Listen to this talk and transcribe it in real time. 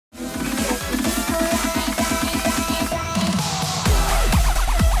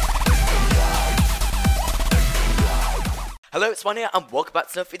Hello, it's Itzzwan here, and welcome back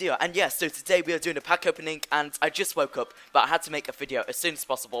to another video. And yeah, so today we are doing a pack opening, and I just woke up, but I had to make a video as soon as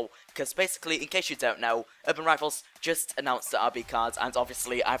possible, because basically, in case you don't know, Urban Rivals just announced the RB cards, and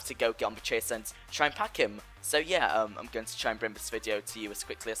obviously I have to go get on the chase and try and pack him. So yeah, I'm going to try and bring this video to you as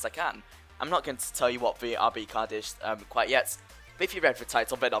quickly as I can. I'm not going to tell you what the RB card is quite yet, but if you read the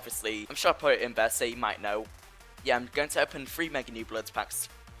title, then obviously, I'm sure I put it in there so you might know. Yeah, I'm going to open 3 Mega New Bloods packs,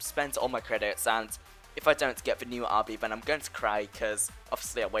 spend all my credits, and if I don't get the new RB, then I'm going to cry, because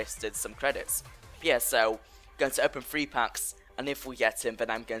obviously I wasted some credits. But yeah, so, going to open 3 packs, and if we get him, then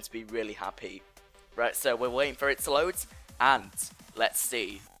I'm going to be really happy. Right, so we're waiting for it to load, and let's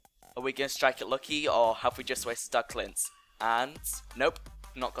see. Are we going to strike it lucky, or have we just wasted our clints? And, nope,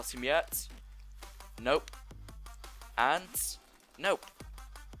 not got him yet. Nope. And, nope.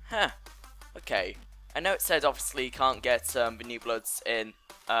 Huh, okay. I know it said obviously you can't get the new bloods in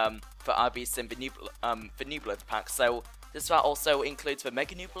for RBs in the new blood pack, so does that also include the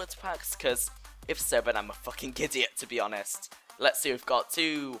mega new blood packs? Because if so, then I'm a fucking idiot, to be honest. Let's see, we've got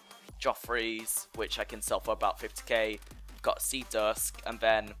 2 Joffreys, which I can sell for about 50k. We've got Sea Dusk, and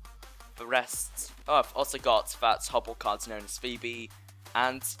then the rest. Oh, I've also got that Hobble card known as Phoebe,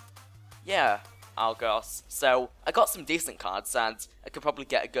 and yeah, Argos. So I got some decent cards, and I could probably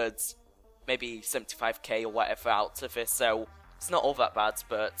get a good maybe 75k or whatever out of it, so it's not all that bad,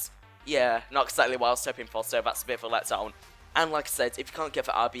 but yeah, not exactly what I was hoping for, so that's a bit of a letdown. And like I said, if you can't get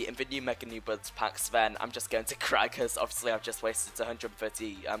the RB in the new Mega New Bloods packs, then I'm just going to cry, because obviously I've just wasted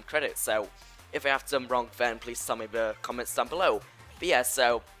 130 credits, so if I have done wrong, then please tell me in the comments down below. But yeah,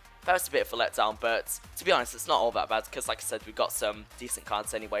 so that was a bit of a letdown, but to be honest, it's not all that bad, because like I said, we've got some decent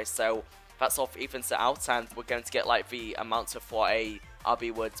cards anyway, so that's all evens it out, and we're going to get like the amount of what a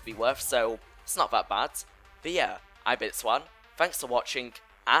RB would be worth, so it's not that bad. But yeah, I'm Itzzwan, thanks for watching,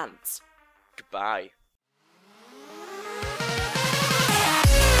 and goodbye.